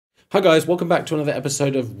Hi guys, welcome back to another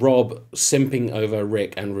episode of Rob simping over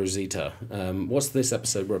Rick and Rosita. What's this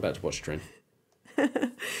episode we're about to watch, Trin?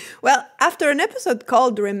 Well, after an episode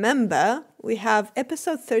called Remember, we have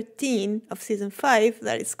episode 13 of season 5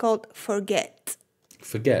 that is called Forget.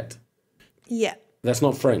 Forget? Yeah. That's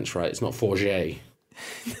not French, right? It's not forget.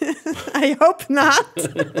 I hope not.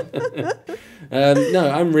 No,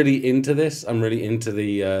 I'm really into this. I'm really into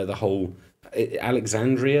the whole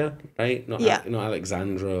Alexandria, right? Not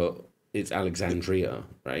Alexandra, it's Alexandria,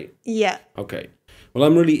 right? Yeah. Okay. Well,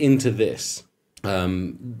 I'm really into this.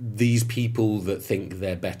 These people that think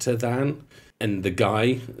they're better than, and the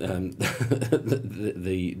guy,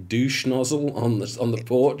 the douche nozzle on the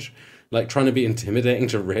porch, like trying to be intimidating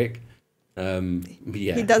to Rick. Yeah,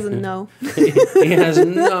 He doesn't know. he has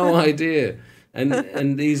no idea.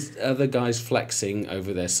 And these other guys flexing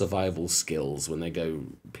over their survival skills when they go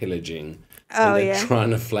pillaging. Oh, and they're yeah. trying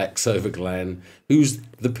to flex over Glenn, who's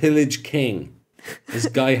the pillage king. This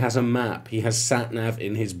guy has a map. He has sat-nav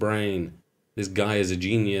in his brain. This guy is a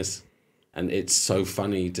genius. And it's so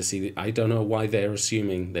funny to see. I don't know why they're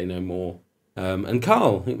assuming they know more. And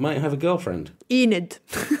Carl, he might have a girlfriend. Enid.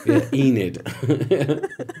 Yeah, Enid.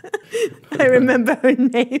 I remember her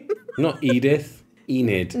name. Not Edith.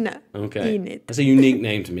 Enid. No. Okay. Enid. That's a unique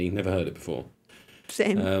name to me. Never heard it before.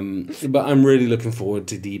 Same. But I'm really looking forward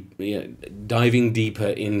to diving deeper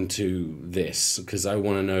into this, because I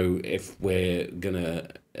want to know if we're going to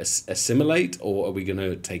assimilate or are we going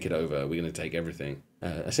to take it over? Are we going to take everything?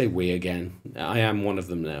 I say we again. I am one of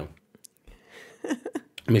them now.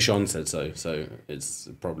 Michonne said so it's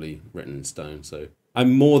probably written in stone. So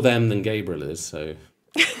I'm more them than Gabriel is, so...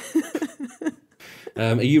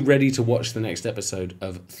 Are you ready to watch the next episode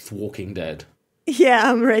of Walking Dead?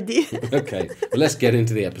 Yeah, I'm ready. Okay, well, let's get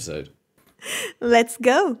into the episode. Let's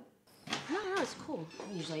go. No, it's cool.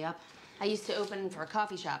 I'm usually up. I used to open for a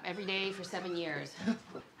coffee shop every day for 7 years.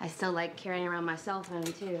 I still like carrying around my cell phone,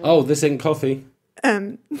 too. Oh, this ain't coffee. No.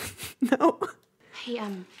 Hey,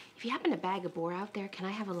 if you happen to bag a boar out there, can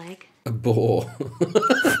I have a leg? A boar.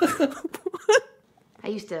 I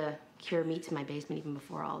used to cure meats in my basement even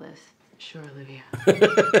before all this. Sure, Olivia.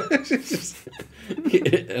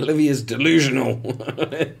 Olivia's delusional.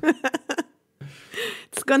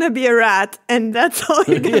 It's gonna be a rat, and that's all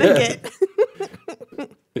you're gonna get.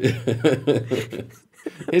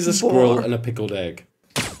 Here's a squirrel and a pickled egg.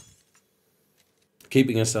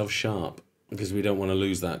 Keeping herself sharp, because we don't want to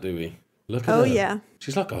lose that, do we? Look at her. Oh, yeah.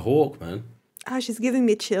 She's like a hawk, man. Oh, she's giving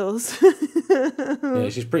me chills. Yeah,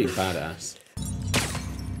 she's pretty badass.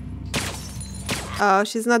 Oh,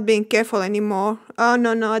 she's not being careful anymore. Oh,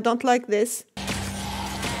 no, I don't like this.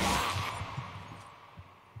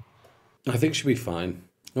 I think she'll be fine.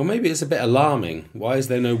 Or maybe it's a bit alarming. Why is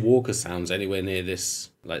there no walker sounds anywhere near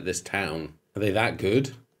this town? Are they that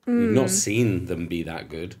good? We've not seen them be that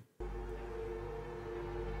good.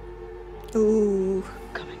 Ooh.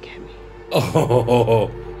 Come and get me.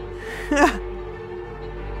 Oh.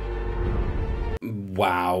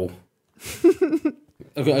 Wow.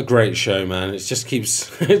 A great show, man. It just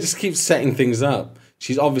keeps setting things up.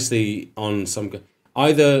 She's obviously on some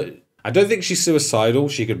either. I don't think she's suicidal.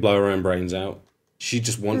 She could blow her own brains out. She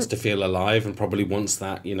just wants to feel alive and probably wants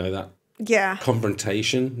that, that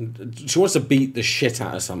confrontation. She wants to beat the shit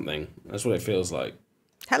out of something. That's what it feels like.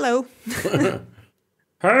 Hello.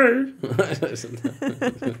 Hey.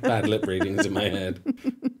 Bad lip readings in my head.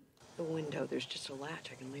 The window, there's just a latch.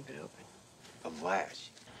 I can leave it open. A latch?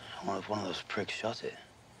 I wonder if one of those pricks shuts it.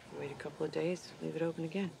 Wait a couple of days, leave it open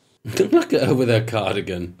again. Look at her with her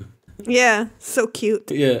cardigan. Yeah, so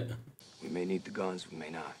cute. Yeah. We may need the guns, we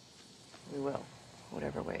may not. We will,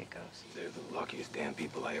 whatever way it goes. They're the luckiest damn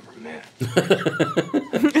people I ever met.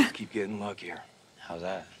 Just keep getting luckier. How's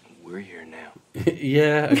that? We're here now.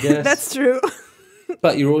 Yeah, I guess. That's true.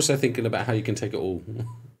 But you're also thinking about how you can take it all.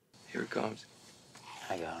 Here it comes.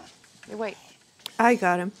 I got him. Hey, wait. I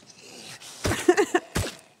got him.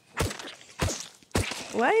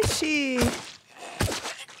 Why is she...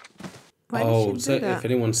 Why did she So do that? if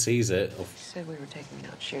anyone sees it... You said we were taking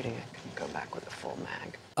out shooting. I couldn't go back with a full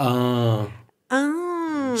mag. Oh.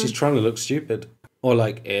 She's trying to look stupid. Or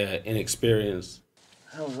like inexperienced.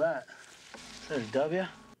 How's that? Is that a W?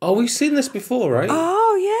 Oh, we've seen this before, right?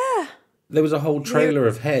 Oh, yeah. There was a whole trailer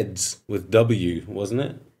of heads with W, wasn't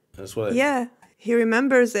it? That's what. Yeah, he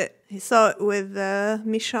remembers it. He saw it with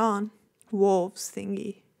Michonne. Wolves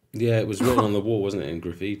thingy. Yeah, it was written on the wall, wasn't it, in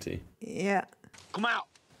graffiti? Yeah. Come out!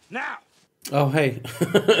 Now! Oh, hey.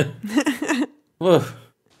 Whoa.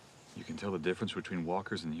 You can tell the difference between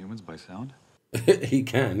walkers and humans by sound? He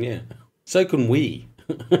can, yeah. So can we.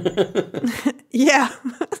 Yeah.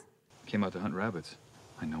 Came out to hunt rabbits.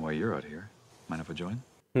 I know why you're out here. Mind if I join?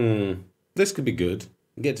 This could be good.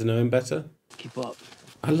 Get to know him better. Keep up.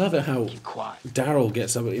 I love it how Keep quiet. Daryl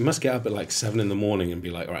gets up. He must get up at like 7 in the morning and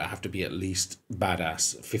be like, all right, I have to be at least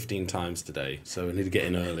badass 15 times today. So I need to get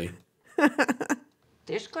in early.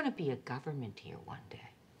 There's going to be a government here one day.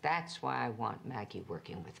 That's why I want Maggie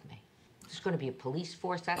working with me. There's going to be a police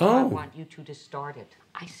force. That's why I want you two to start it.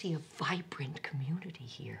 I see a vibrant community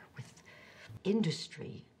here with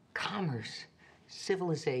industry, commerce,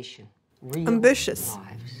 civilization, real Ambitious.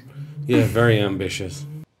 lives. Yeah, very ambitious.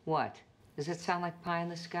 What? Does it sound like pie in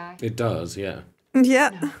the sky? It does, yeah.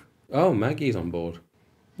 Yeah. Oh, Maggie's on board.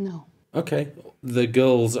 No. Okay. The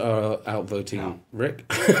girls are outvoting Rick.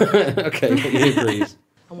 Okay, he agrees.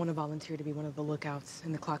 I want to volunteer to be one of the lookouts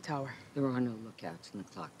in the clock tower. There are no lookouts in the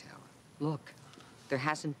clock tower. Look, there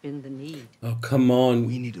hasn't been the need. Oh, come on.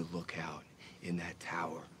 We need to look out in that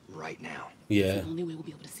tower right now. Yeah. The only way we'll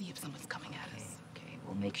be able to see if someone's coming at us. Okay,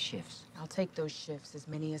 we'll make shifts. I'll take those shifts, as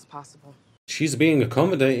many as possible. She's being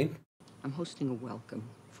accommodating. I'm hosting a welcome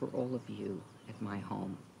for all of you at my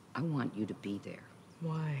home. I want you to be there.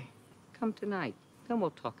 Why? Come tonight, then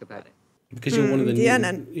we'll talk about it. Because you're one of the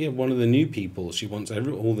Diana. one of the new people. She wants all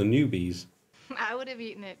the newbies. I would have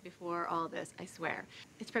eaten it before all this, I swear.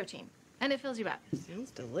 It's protein, and it fills you up.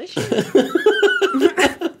 Sounds delicious.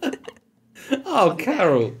 Oh,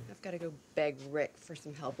 Carol. I've got to go beg Rick for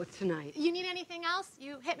some help with tonight. You need anything else?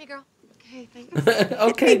 You hit me, girl. Okay, thanks.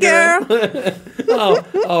 Okay, girl.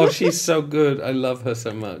 oh, she's so good. I love her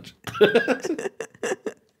so much.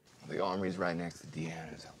 The armory's right next to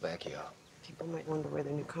Deanna's. I'll back you up. People might wonder where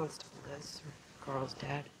the new constable is, or Carl's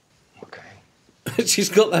dad. Okay. She's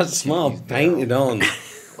got that smile painted on.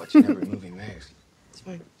 Watching every movie makes. It's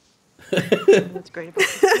fine. What's great about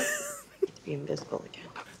this? I get to be invisible again.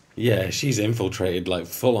 Yeah, she's infiltrated like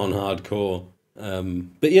full on hardcore.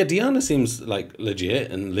 But yeah, Deanna seems like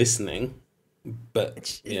legit and listening.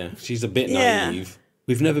 But yeah, she's a bit naive.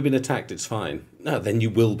 We've never been attacked. It's fine. No, then you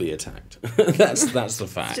will be attacked. that's the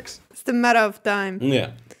facts. It's the matter of time.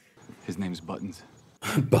 Yeah. His name's Buttons.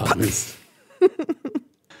 Buttons.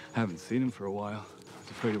 Haven't seen him for a while. I was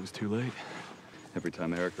afraid it was too late. Every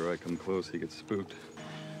time Eric or I come close, he gets spooked.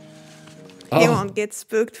 He won't get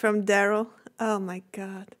spooked from Daryl. Oh my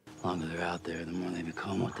god. The longer they're out there, the more they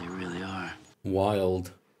become what they really are.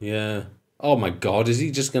 Wild. Yeah. Oh my god, is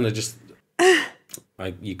he just gonna just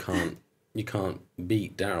like you can't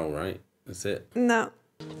beat Daryl, right? That's it. No.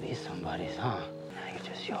 To be somebody's, huh? Now you're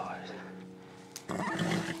just yours.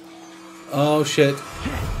 Oh shit.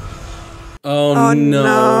 Oh,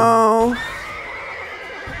 no.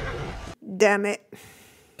 Damn it.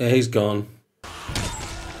 Yeah, he's gone.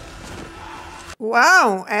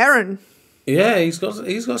 Wow, Aaron. Yeah, he's got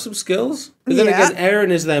some skills. But then again,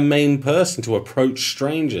 Aaron is their main person to approach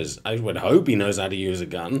strangers. I would hope he knows how to use a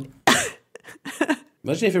gun.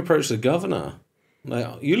 Imagine if he approached the governor.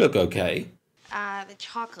 Like, you look okay. The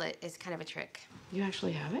chocolate is kind of a trick. You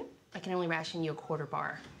actually have it? I can only ration you a quarter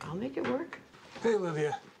bar. I'll make it work. Hey,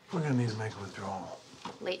 Olivia. We're gonna need to make a withdrawal.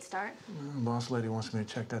 Late start? Boss lady wants me to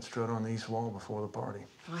check that strut on the east wall before the party.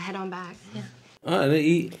 I'll head on back. Yeah.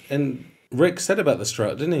 And Rick said about the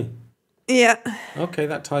strut, didn't he? Yeah. Okay,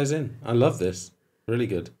 that ties in. I love this. Really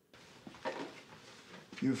good.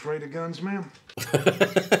 You afraid of guns, ma'am?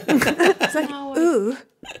 It's like, ooh.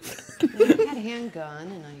 I had a handgun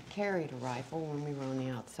and I carried a rifle when we were on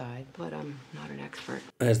the outside, but I'm not an expert.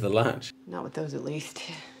 There's the latch. Not with those, at least.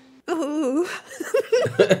 Ooh.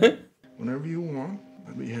 Whenever you want,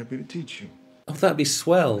 I'd be happy to teach you. Oh, that'd be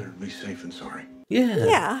swell. Better be safe than sorry. Yeah.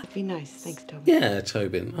 Yeah. Be nice. Thanks, Toby. Yeah,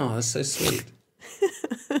 Tobin. Oh, that's so sweet.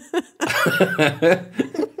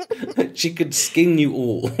 She could skin you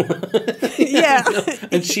all. Yeah.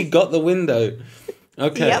 And she got the window.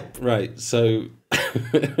 Okay, Yep. right. So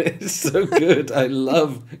it's so good. I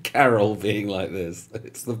love Carol being like this.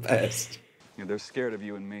 It's the best. You know, they're scared of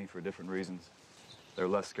you and me for different reasons. They're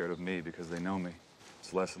less scared of me because they know me.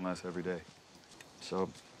 It's less and less every day. So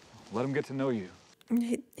let them get to know you.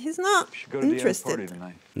 He's not You should go to Deanna's party interested.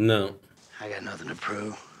 tonight. No. I got nothing to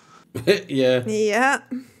prove. Yeah. Yeah.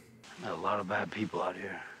 I know a lot of bad people out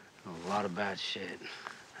here. A lot of bad shit.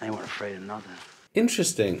 They weren't afraid of nothing.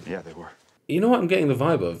 Interesting. Yeah, they were. You know what I'm getting the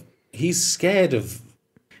vibe of? He's scared of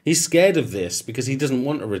this because he doesn't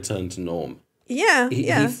want to return to norm. Yeah.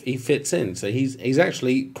 He fits in. So he's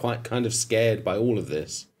actually quite kind of scared by all of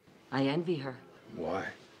this. I envy her. Why?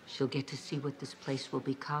 She'll get to see what this place will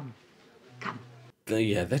become. Come.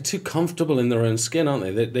 They're too comfortable in their own skin, aren't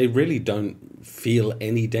they? They really don't feel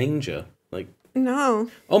any danger. Like, No.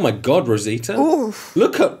 oh my God, Rosita! Oof.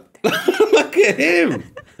 Look at him,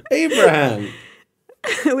 Abraham.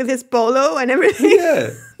 with his polo and everything. Yeah.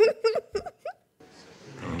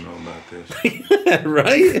 I don't know about this.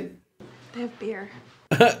 Right? They have beer.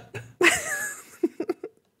 I'm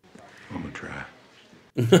gonna try.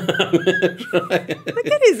 Look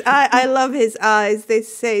at his eye. I love his eyes. They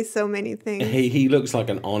say so many things. He looks like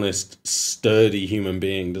an honest, sturdy human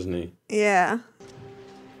being, doesn't he? Yeah.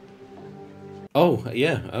 Oh,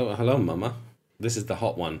 yeah. Oh, hello, Mama. This is the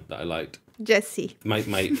hot one that I liked. Jesse. My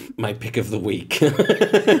pick of the week.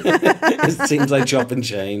 It seems like chop and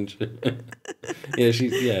change. And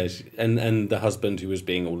the husband who was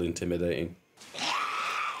being all intimidating.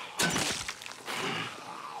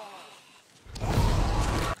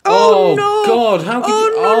 Oh no! God! How could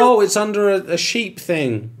you? no, Oh, it's under a sheep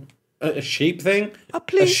thing. A sheep thing?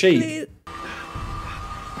 Please, a sheep. please.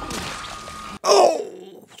 Oh!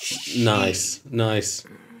 Nice.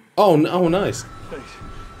 Oh, nice.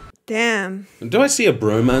 Damn. Do I see a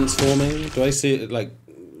bromance forming? Do I see it like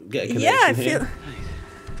get a connection Yeah, I here?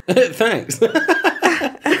 feel. Thanks.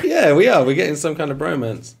 Yeah, we are. We're getting some kind of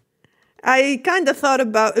bromance. I kind of thought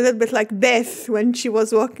about a little bit like Beth when she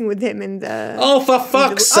was walking with him in the. Oh, for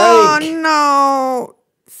fuck's sake! Oh no!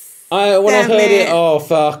 When I Damn heard it, it. oh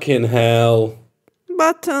fucking hell!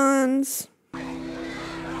 Buttons.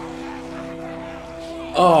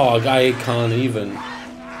 Oh, I can't even.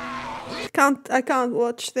 I can't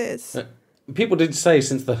watch this. People did say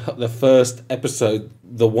since the first episode,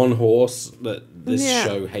 the one horse that this Yeah.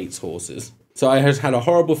 show hates horses. So I had a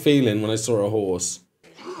horrible feeling when I saw a horse.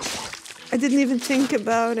 I didn't even think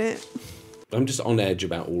about it. I'm just on edge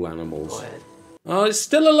about all animals. Oh, it's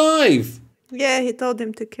still alive. Yeah, he told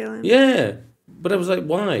him to kill him. Yeah, but I was like,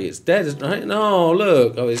 why? It's dead, right? No,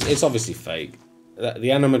 look. Oh, it's obviously fake. The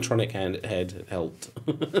animatronic head helped.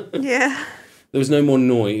 Yeah. There was no more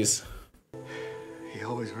noise. He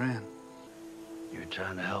always ran. You were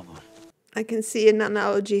trying to help him. I can see an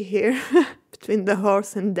analogy here between the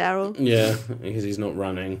horse and Daryl. Yeah, because he's not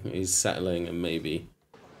running. He's settling and maybe.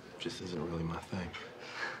 Just isn't really my thing.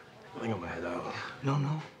 I think I'm gonna head out.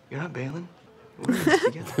 No, you're not bailing. We're in this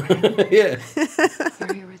together. Yeah,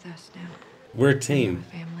 You're here with us now. we're a team.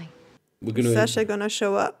 Family. We're gonna. Sasha gonna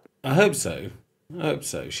show up. I hope so.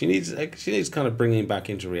 She needs kind of bringing back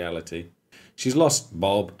into reality. She's lost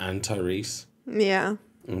Bob and Tyrese, Yeah.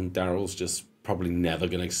 and Daryl's just probably never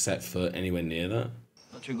gonna set foot anywhere near that.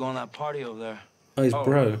 Thought you were going to that party over there. Oh, his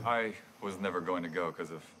bro. I was never going to go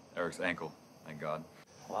because of Eric's ankle, thank God.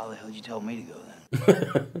 Why the hell did you tell me to go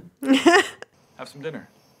then? Have some dinner.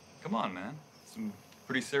 Come on, man. Some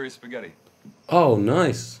pretty serious spaghetti. Oh,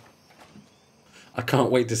 nice. I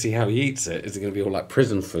can't wait to see how he eats it. Is it going to be all like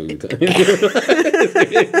prison food? I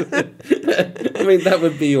mean, that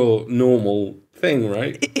would be your normal thing,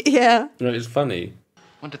 right? Yeah. No, it's funny. I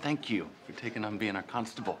want to thank you for taking on being our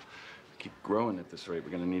constable. Keep growing at this rate.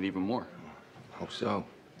 We're going to need even more. Hope so.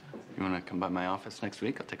 You want to come by my office next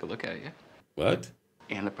week? I'll take a look at you. What?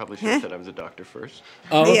 And I probably should have said I was a doctor first.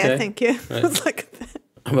 Oh, okay. Yeah, thank you. Right. It's like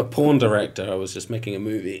I'm a porn director. I was just making a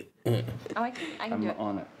movie. Oh, I can do I'm it.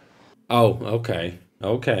 on it. Oh, okay.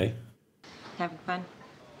 Okay. Having fun?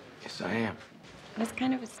 Yes, I am. That's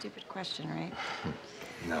kind of a stupid question, right?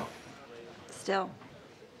 No. Still,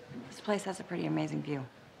 this place has a pretty amazing view.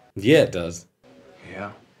 Yeah, it does.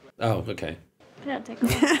 Yeah. Oh, okay. Yeah, take a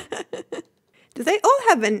look. Do they all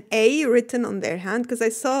have an A written on their hand? Because I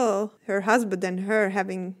saw her husband and her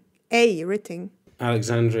having A written.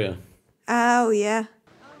 Alexandria. Oh, yeah.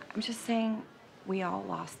 I'm just saying, we all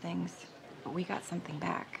lost things, but we got something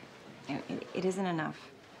back. It isn't enough,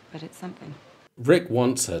 but it's something. Rick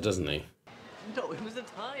wants her, doesn't he? No, it was a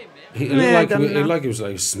time, man. It looked like he was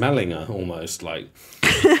like smelling her almost like.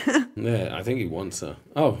 Yeah, I think he wants her.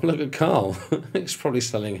 Oh, look at Carl. He's probably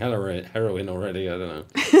selling heroin already. I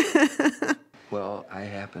don't know. Well, I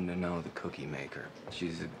happen to know the cookie maker.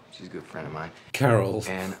 She's a good friend of mine. Carol.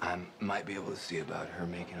 And I might be able to see about her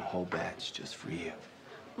making a whole batch just for you.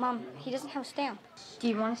 Mom, he doesn't have a stamp. Do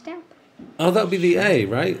you want a stamp? Oh, that would be the A,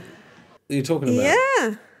 right? That you're talking about.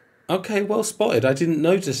 Yeah. Okay, well spotted. I didn't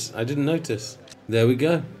notice. There we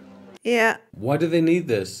go. Yeah. Why do they need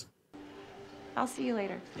this? I'll see you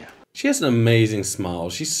later. Yeah. She has an amazing smile.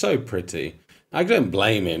 She's so pretty. I don't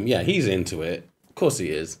blame him. Yeah, he's into it. Of course he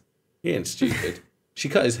is. He ain't stupid. She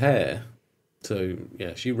cut his hair. So,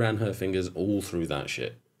 yeah, she ran her fingers all through that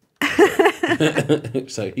shit.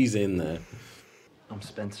 So he's in there. I'm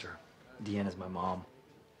Spencer. Deanna's my mom.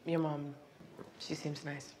 Your mom, she seems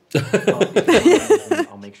nice.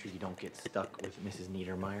 I'll make sure you don't get stuck with Mrs.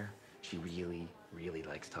 Niedermeyer. She really, really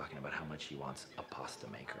likes talking about how much she wants a pasta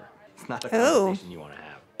maker. It's not a conversation you want to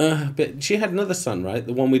have. But she had another son, right?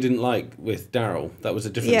 The one we didn't like with Daryl. That was a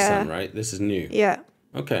different son, right? This is new. Yeah.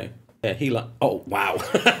 Okay. Yeah, he like... Oh, wow.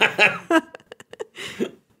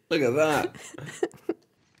 Look at that.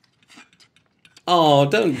 Oh,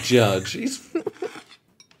 don't judge. He's...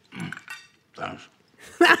 Thanks.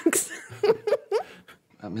 Thanks.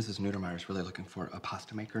 Mrs. Neutermeyer's really looking for a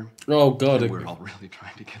pasta maker. Oh, God. And we're all really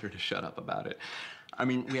trying to get her to shut up about it. I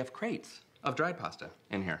mean, we have crates of dried pasta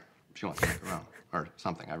in here. She wants to make her own or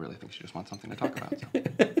something. I really think she just wants something to talk about. So.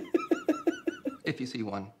 If you see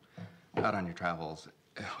one out on your travels,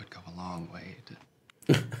 it would go a long way to...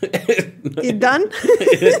 You done?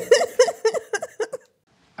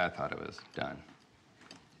 I thought it was done.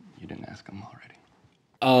 You didn't ask him already.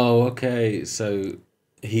 Oh, okay. So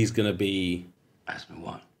he's going to be... Ask me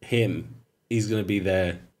what? Him. He's going to be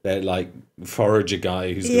their like, forager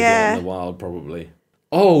guy who's going to be out in the wild, probably.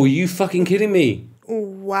 Oh, are you fucking kidding me?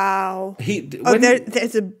 Wow. When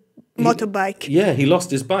there's a motorbike. Yeah, he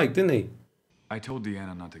lost his bike, didn't he? I told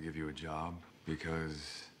Deanna not to give you a job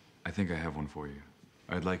because I think I have one for you.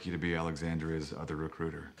 I'd like you to be Alexandria's other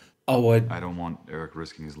recruiter. Oh, I don't want Eric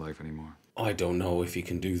risking his life anymore. I don't know if he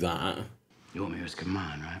can do that. You want me to risk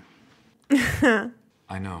mine, right?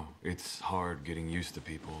 I know. It's hard getting used to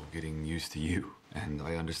people, getting used to you. And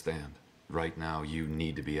I understand. Right now, you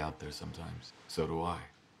need to be out there sometimes. So do I.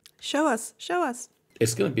 Show us.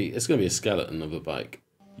 It's gonna be a skeleton of a bike.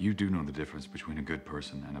 You do know the difference between a good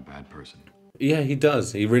person and a bad person. Yeah, he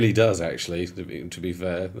does. He really does, actually, to be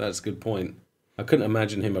fair. That's a good point. I couldn't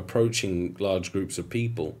imagine him approaching large groups of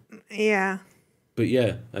people. Yeah. But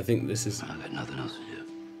yeah, I think this is... I got nothing else to do.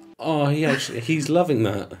 Oh, he's loving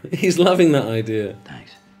that. He's loving that idea.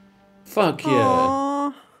 Thanks. Fuck yeah.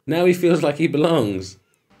 Aww. Now he feels like he belongs.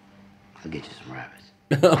 I'll get you some rabbits.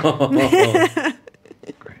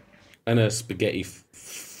 Great. And a spaghetti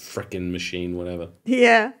frickin' machine, whatever.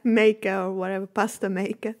 Yeah, maker or whatever, pasta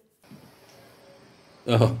maker.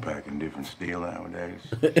 Oh. Packing different steel nowadays.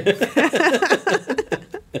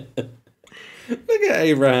 Look at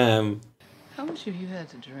Abraham. How much have you had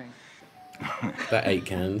to drink? About 8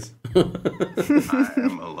 cans. I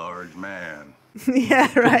am a large man.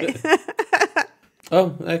 Yeah, right.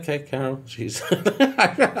 Oh, okay, Carol. She's.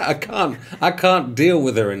 I can't deal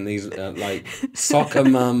with her in these like soccer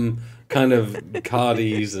mum kind of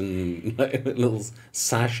cardies and like, little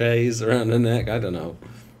sachets around her neck. I don't know.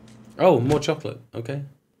 Oh, more chocolate. Okay,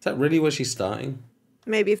 is that really where she's starting?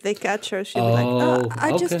 Maybe if they catch her, she'll be like, "Oh,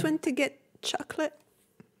 I just went to get chocolate."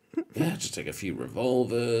 Yeah, just take a few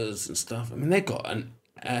revolvers and stuff. I mean, they've got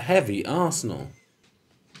a heavy arsenal.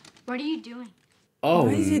 What are you doing? Oh,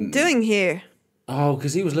 what is he doing here? Oh,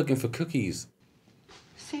 because he was looking for cookies.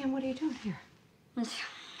 Sam, what are you doing here? I was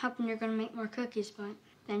hoping you're gonna make more cookies, but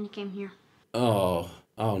then you came here. Oh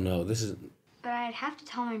no, this is... But I'd have to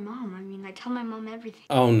tell my mom. I mean, I tell my mom everything.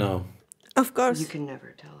 Oh no. Of course. You can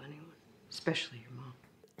never tell anyone, especially your mom.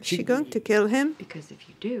 Is she going to kill him? Because if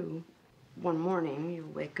you do, one morning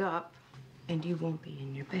you'll wake up and you won't be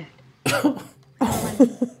in your bed.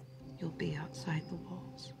 You'll be outside the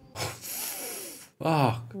walls.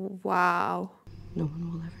 Fuck. Wow. No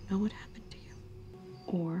one will ever know what happened to you.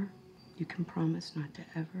 Or you can promise not to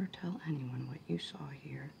ever tell anyone what you saw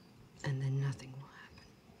here, and then nothing will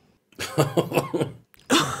happen.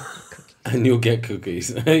 And you'll get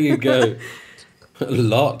cookies. There you go.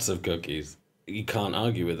 Lots of cookies. You can't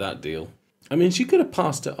argue with that deal. I mean, she could have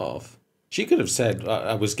passed it off. She could have said,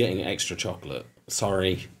 I was getting extra chocolate.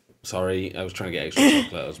 Sorry, I was trying to get extra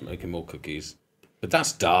chocolate. I was making more cookies. But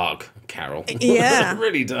that's dark, Carol. Yeah.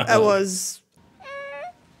 Really dark. I was...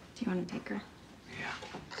 Do you want to take her?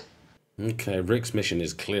 Okay, Rick's mission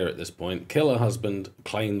is clear at this point. Kill her husband,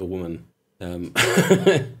 claim the woman.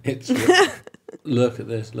 Look at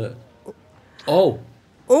this, look. Oh,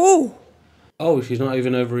 she's not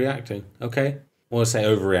even overreacting. Okay. I want to say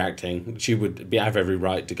overreacting. She would have every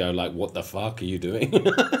right to go like, what the fuck are you doing?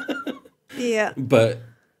 Yeah. But,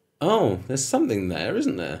 there's something there,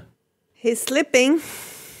 isn't there? He's slipping.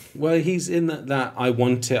 Well, he's in that I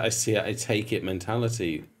want it, I see it, I take it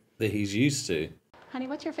mentality that he's used to. Honey,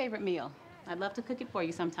 what's your favorite meal? I'd love to cook it for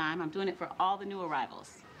you sometime. I'm doing it for all the new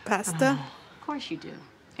arrivals. Pasta? Of course you do.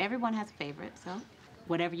 Everyone has a favorite, so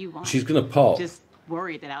whatever you want. She's going to pop. Just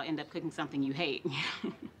worried that I'll end up cooking something you hate.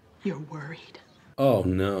 You're worried. Oh,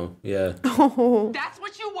 no. Yeah. Oh. That's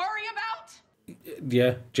what you worry about?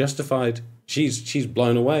 Yeah, justified. She's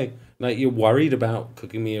blown away. Like, you're worried about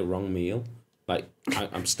cooking me a wrong meal? Like,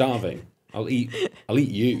 I'm starving. I'll eat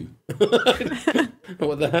you.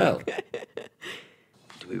 What the hell?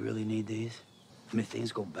 Do we really need these? I mean, if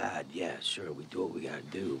things go bad, yeah, sure, we do what we gotta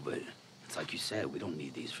do, but it's like you said, we don't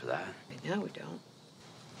need these for that. No, we don't.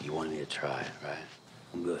 You wanted me to try it, right?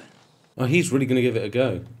 I'm good. Oh, he's really going to give it a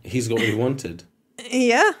go. He's got what he wanted.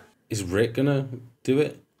 Yeah. Is Rick gonna do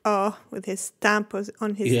it? Oh, with his stamp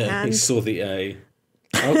on his Yeah, hand. he saw the A.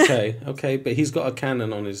 Okay, okay, but he's got a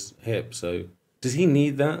cannon on his hip, so does he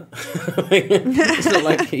need that? It's not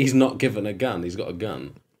like he's not given a gun. He's got a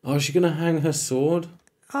gun. Oh, is she gonna hang her sword?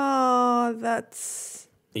 Oh, that's...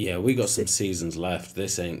 Yeah, we got some seasons left.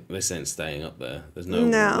 This ain't staying up there. There's no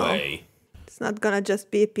way. It's not gonna just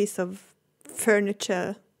be a piece of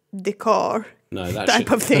furniture decor No,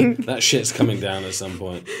 type of thing. That shit's coming down at some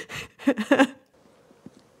point.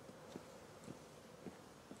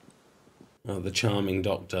 Oh, the charming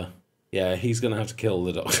doctor. Yeah, he's gonna have to kill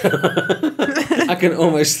the doctor. I can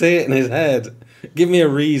almost see it in his head. Give me a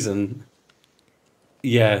reason.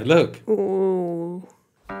 Yeah, look. Ooh.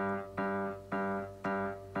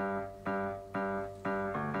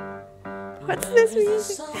 What's this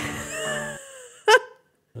music?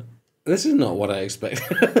 This is not what I expected.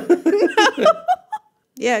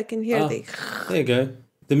 Yeah, I can hear the... There you go.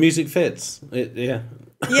 The music fits. Yeah.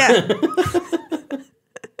 Yeah.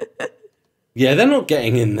 Yeah, they're not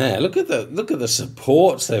getting in there. Look at the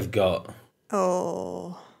supports they've got.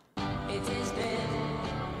 Oh.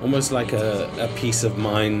 Almost like a peace of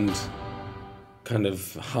mind kind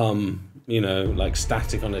of hum, you know, like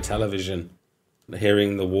static on a television.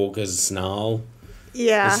 Hearing the walkers snarl.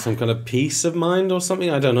 Yeah. There's some kind of peace of mind or something.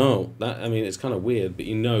 I don't know. I mean, it's kind of weird, but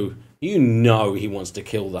you know he wants to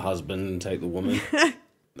kill the husband and take the woman.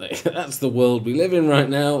 That's the world we live in right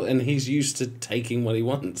now, and he's used to taking what he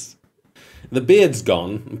wants. The beard's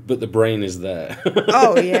gone, but the brain is there.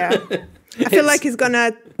 Oh, yeah. I feel like he's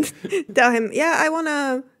gonna tell him, yeah, I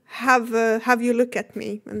wanna have you look at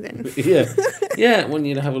me, and then... Yeah, I want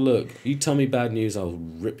you to have a look. You tell me bad news, I'll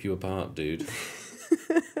rip you apart, dude.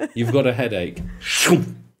 You've got a headache. You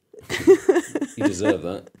deserve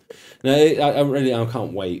that. No, I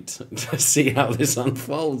can't wait to see how this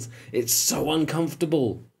unfolds. It's so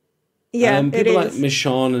uncomfortable. Yeah, people it like is.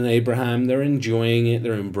 Michonne and Abraham, they're enjoying it,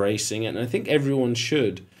 they're embracing it, and I think everyone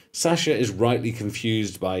should. Sasha is rightly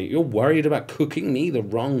confused by, you're worried about cooking me the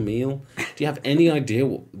wrong meal? Do you have any idea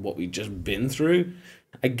what we've just been through?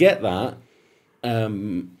 I get that,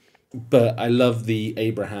 but I love the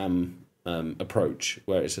Abraham approach,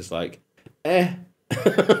 where it's just like,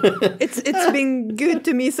 It's been good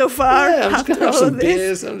to me so far. Yeah, I'm just after gonna have all some of this.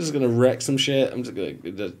 beers. I'm just gonna wreck some shit. I'm just gonna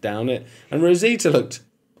just down it. And Rosita looked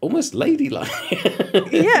almost ladylike.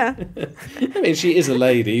 Yeah. I mean, she is a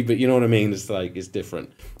lady, but you know what I mean. It's like it's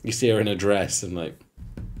different. You see her in a dress and like,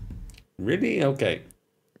 really? Okay.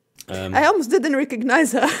 I almost didn't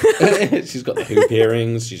recognize her. She's got the hoop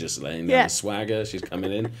earrings. She's just laying down Yeah. the swagger. She's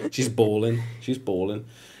coming in. She's balling. She's balling.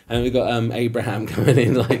 And we got Abraham coming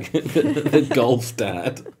in like the golf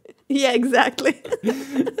dad. Yeah, exactly.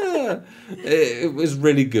 It was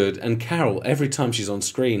really good. And Carol, every time she's on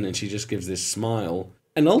screen and she just gives this smile,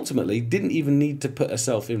 and ultimately didn't even need to put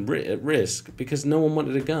herself at risk because no one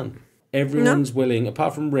wanted a gun. Everyone's willing,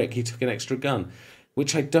 apart from Rick, he took an extra gun,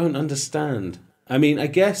 which I don't understand. I mean, I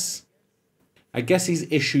guess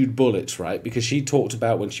he's issued bullets, right? Because she talked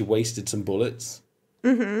about when she wasted some bullets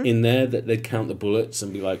in there that they'd count the bullets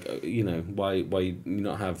and be like, you know, why you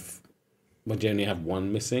not have, why do you only have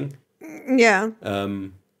one missing? Yeah.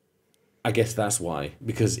 I guess that's why,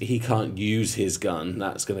 because he can't use his gun.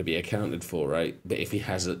 That's going to be accounted for, right? But if he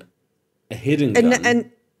has a hidden gun,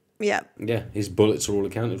 And yeah. yeah, his bullets are all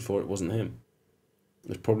accounted for. It wasn't him.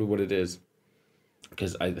 That's probably what it is.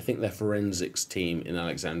 Because I think their forensics team in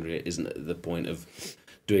Alexandria isn't at the point of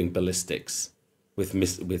doing ballistics with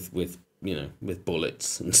you know, with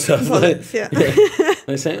bullets and stuff. Bullets, yeah.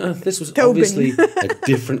 They say, oh, this was Tobin. obviously a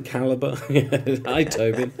different caliber. Hi,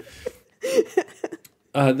 Tobin.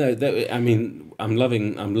 No, I mean, I'm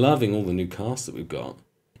loving all the new cast that we've got.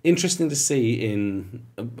 Interesting to see in,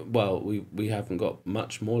 well, we haven't got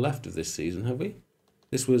much more left of this season, have we?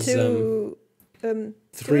 This was three,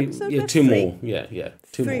 yeah, two more,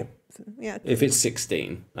 two more. Yeah. If it's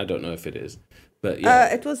 16, I don't know if it is, but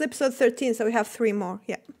yeah. It was episode 13, so we have 3 more.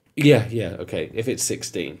 Yeah. Yeah, okay. If it's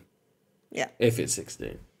 16. Yeah. If it's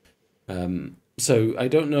 16. So I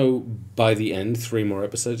don't know by the end 3 more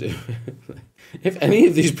episodes if any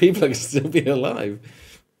of these people are still be alive.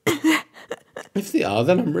 If they are,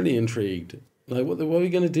 then I'm really intrigued. Like, what are we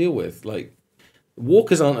going to deal with? Like,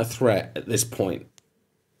 walkers aren't a threat at this point.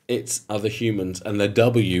 It's other humans, and the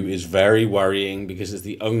W is very worrying because it's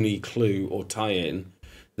the only clue or tie-in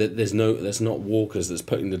that there's not walkers that's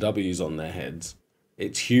putting the W's on their heads.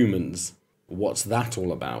 It's humans. What's that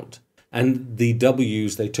all about? And the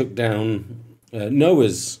W's, they took down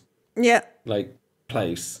Noah's like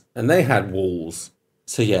place, and they had walls.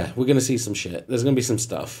 So yeah, we're gonna see some shit. There's gonna be some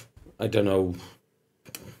stuff. I don't know.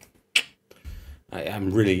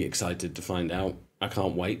 I'm really excited to find out. I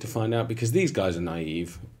can't wait to find out because these guys are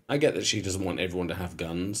naive. I get that she doesn't want everyone to have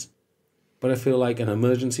guns, but I feel like an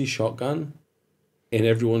emergency shotgun in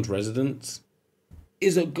everyone's residence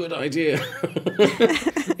is a good idea.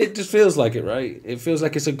 It just feels like it, right? It feels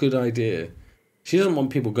like it's a good idea. She doesn't want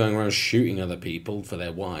people going around shooting other people for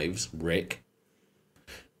their wives, Rick.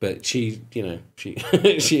 But she, you know,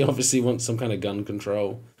 she obviously wants some kind of gun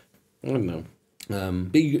control. I don't know.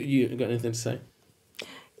 But you got anything to say?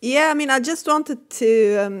 Yeah, I mean, I just wanted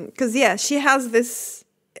to, because she has this.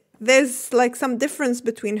 There's like some difference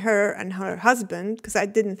between her and her husband, because I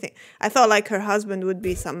thought like her husband would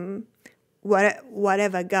be some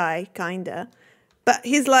whatever guy, kinda, but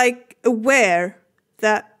he's like aware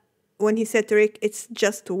that when he said to Rick, it's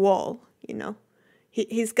just a wall, you know,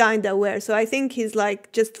 he's kinda aware. So I think he's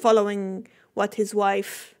like just following what his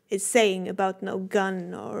wife is saying about no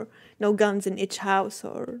gun or no guns in each house,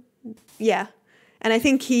 or and I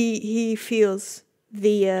think he feels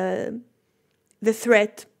the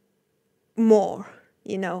threat more,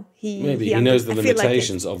 you know. He knows the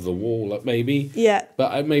limitations of the wall, like maybe. Yeah.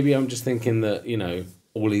 But maybe I'm just thinking that, you know,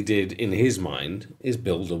 all he did in his mind is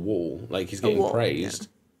build a wall. Like he's getting praised,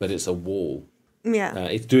 but it's a wall. Yeah.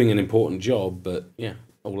 It's doing an important job, but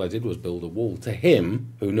all I did was build a wall. To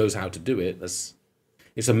him, who knows how to do it,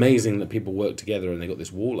 it's amazing that people work together and they got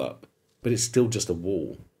this wall up, but it's still just a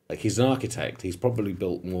wall. Like he's an architect. He's probably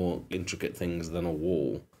built more intricate things than a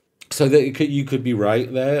wall. So that you could be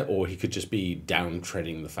right there, or he could just be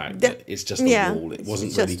downtreading the fact that it's just a wall. It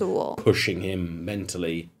wasn't really pushing him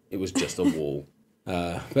mentally. It was just a wall.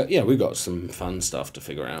 But we got some fun stuff to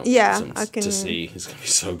figure out. Yeah, to see. It's gonna be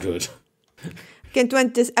so good.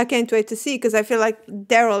 I can't wait to see, because I feel like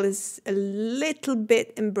Daryl is a little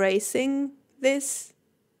bit embracing this,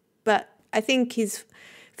 but I think he's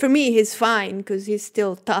fine because he's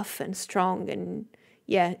still tough and strong, and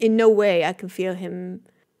in no way I can feel him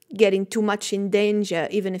getting too much in danger,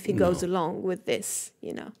 even if he goes along with this,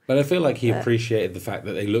 you know. But I feel like he appreciated the fact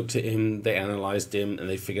that they looked at him, they analysed him, and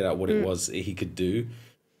they figured out what it was he could do.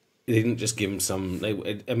 They didn't just give him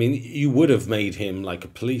you would have made him like a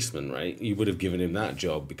policeman, right? You would have given him that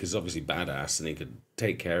job because obviously badass and he could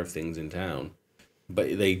take care of things in town.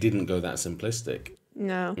 But they didn't go that simplistic.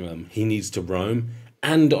 No. He needs to roam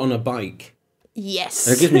and on a bike. Yes.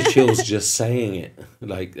 And it gives me chills just saying it.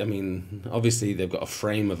 Like, I mean, obviously they've got a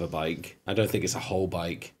frame of a bike. I don't think it's a whole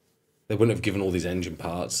bike. They wouldn't have given all these engine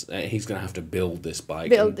parts. He's going to have to build this bike.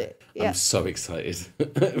 Build it, I'm so excited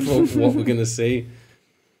for what we're going to see.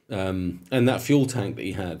 And that fuel tank that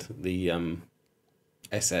he had, the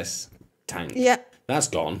SS tank. Yeah. That's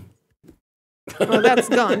gone. Oh, that's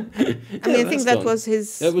gone. I mean, I think that was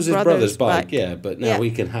his It was his brother's bike, but now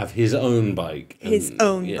he can have his own bike. His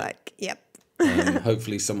own bike, yep.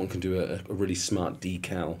 Hopefully someone can do a really smart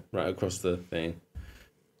decal right across the thing.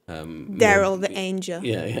 Daryl the angel.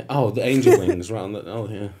 Yeah. Oh, the angel wings right on the... Oh,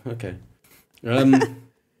 yeah, okay.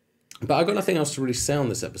 But I've got nothing else to really say on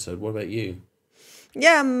this episode. What about you?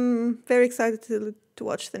 Yeah, I'm very excited to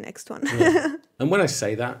watch the next one. Yeah. And when I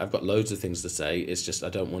say that, I've got loads of things to say. It's just I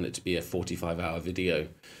don't want it to be a 45-hour video.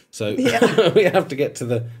 So we have to get to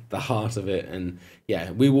the heart of it. And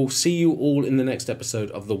we will see you all in the next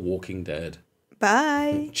episode of The Walking Dead.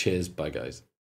 Bye. Cheers. Bye, guys.